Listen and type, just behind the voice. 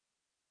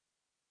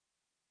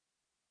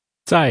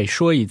再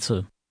说一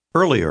次。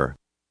Earlier.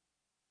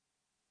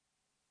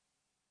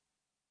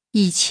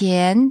 以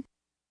前，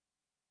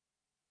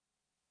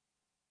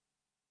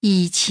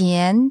以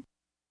前，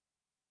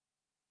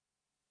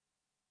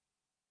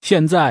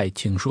现在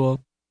请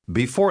说。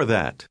Before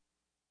that.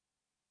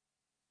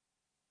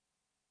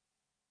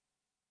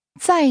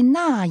 在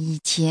那以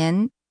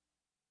前，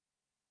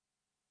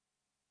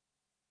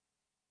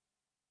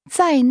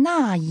在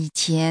那以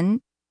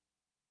前，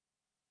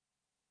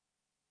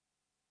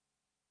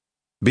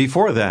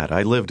 Before that,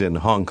 I lived in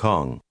Hong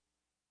Kong.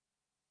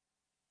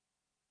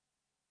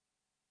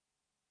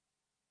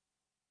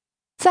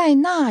 在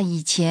那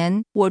以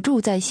前，我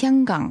住在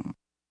香港。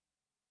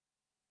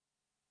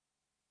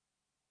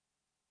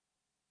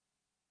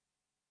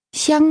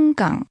香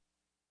港，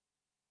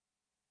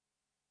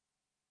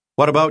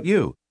 What about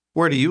you?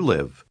 Where do you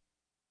live?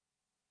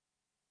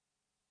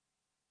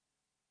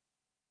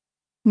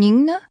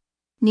 您呢？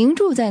您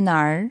住在哪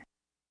儿？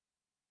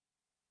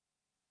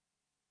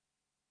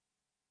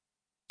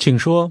请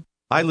说。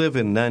I live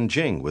in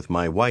Nanjing with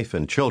my wife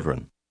and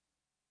children.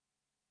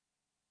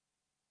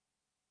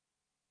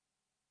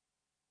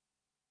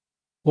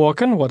 我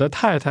跟我的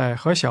太太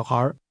和小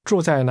孩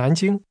住在南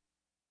京。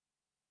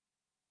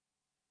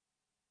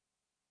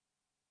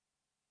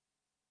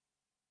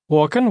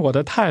我跟我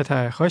的太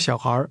太和小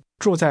孩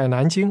住在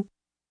南京。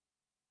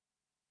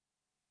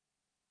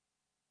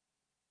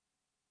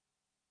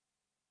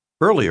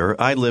Earlier,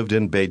 I lived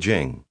in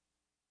Beijing.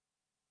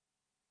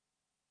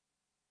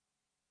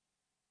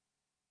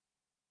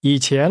 以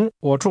前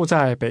我住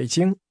在北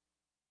京。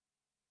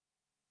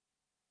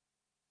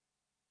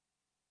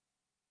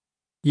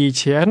以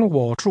前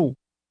我住。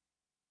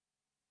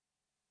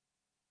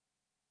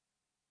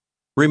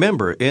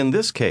Remember, in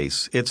this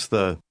case, it's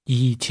the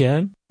以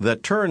前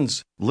that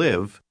turns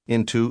live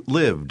into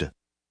lived.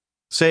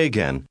 Say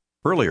again.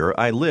 Earlier,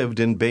 I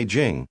lived in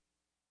Beijing.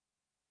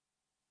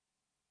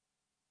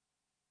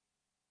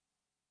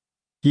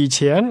 以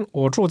前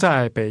我住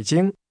在北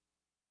京。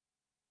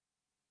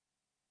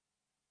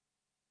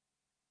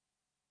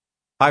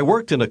I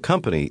worked in a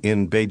company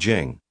in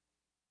Beijing.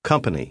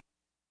 Company.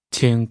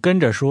 请跟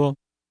着说。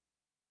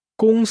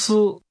公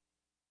司，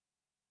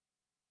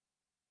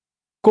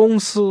公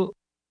司，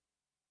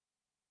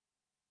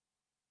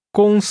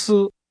公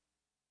司。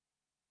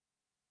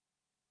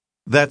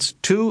 That's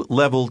two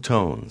level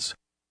tones.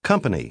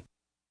 Company.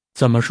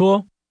 怎么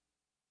说？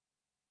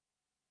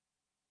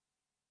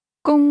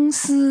公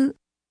司，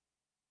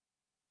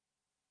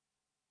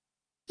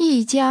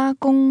一家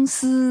公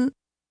司。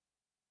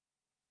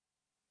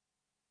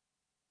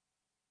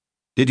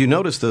 Did you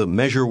notice the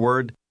measure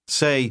word?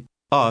 Say,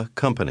 a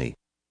company.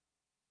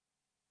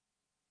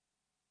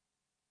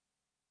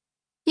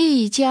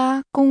 一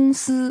家公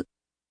司。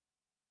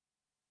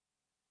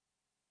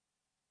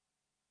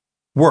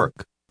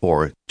 Work,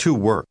 or to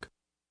work.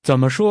 怎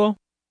么说？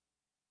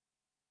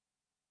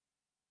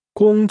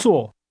工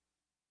作，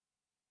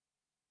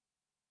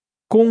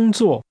工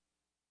作。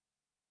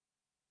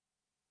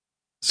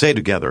 Say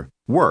together,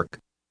 work,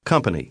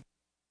 company.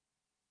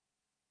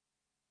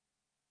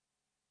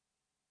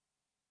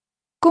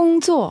 工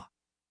作，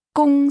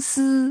公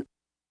司。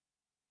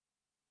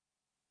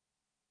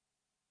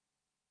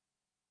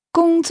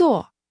工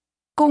作，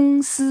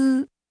公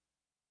司。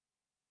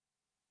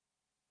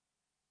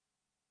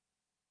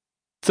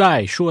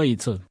再说一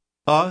次。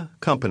A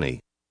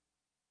company.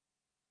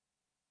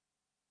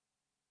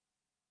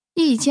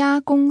 一家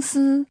公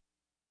司。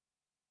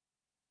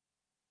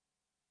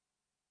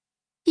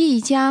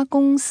一家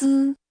公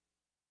司。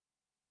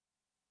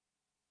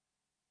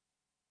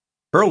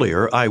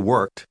 Earlier, I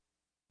worked.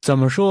 怎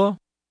么说？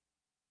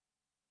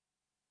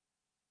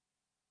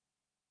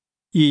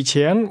以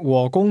前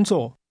我工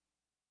作。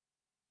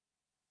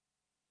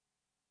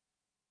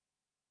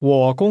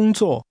我工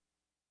作。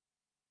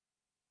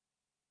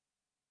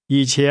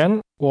以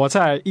前我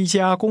在一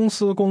家公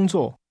司工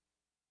作。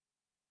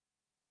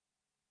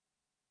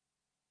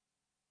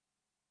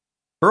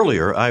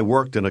Earlier, I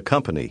worked in a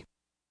company.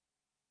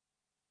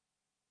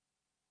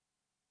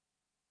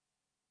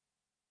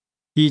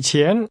 以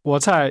前我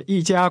在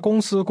一家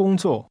公司工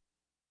作。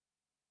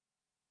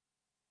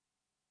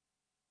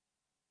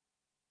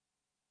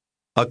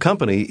A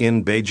company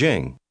in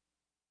Beijing.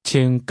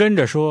 请跟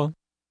着说。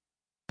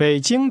北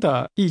京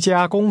的一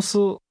家公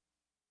司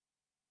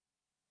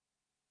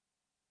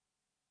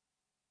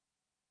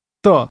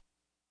的。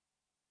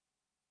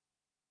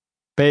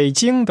北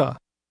京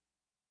的。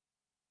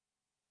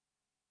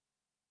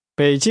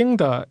北京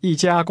的一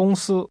家公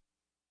司。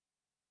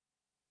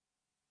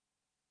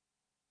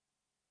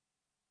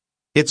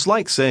 It's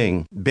like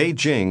saying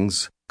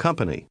Beijing's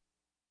company.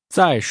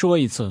 再说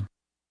一次。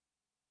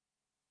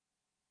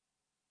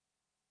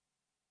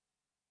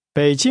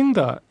北京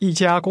的一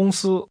家公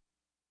司。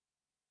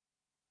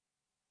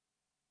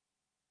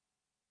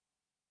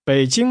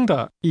北京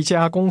的一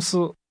家公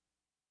司。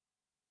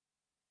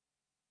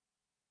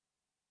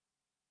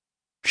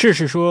试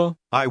试说。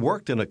 I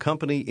worked in a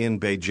company in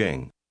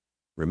Beijing.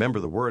 Remember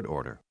the word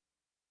order.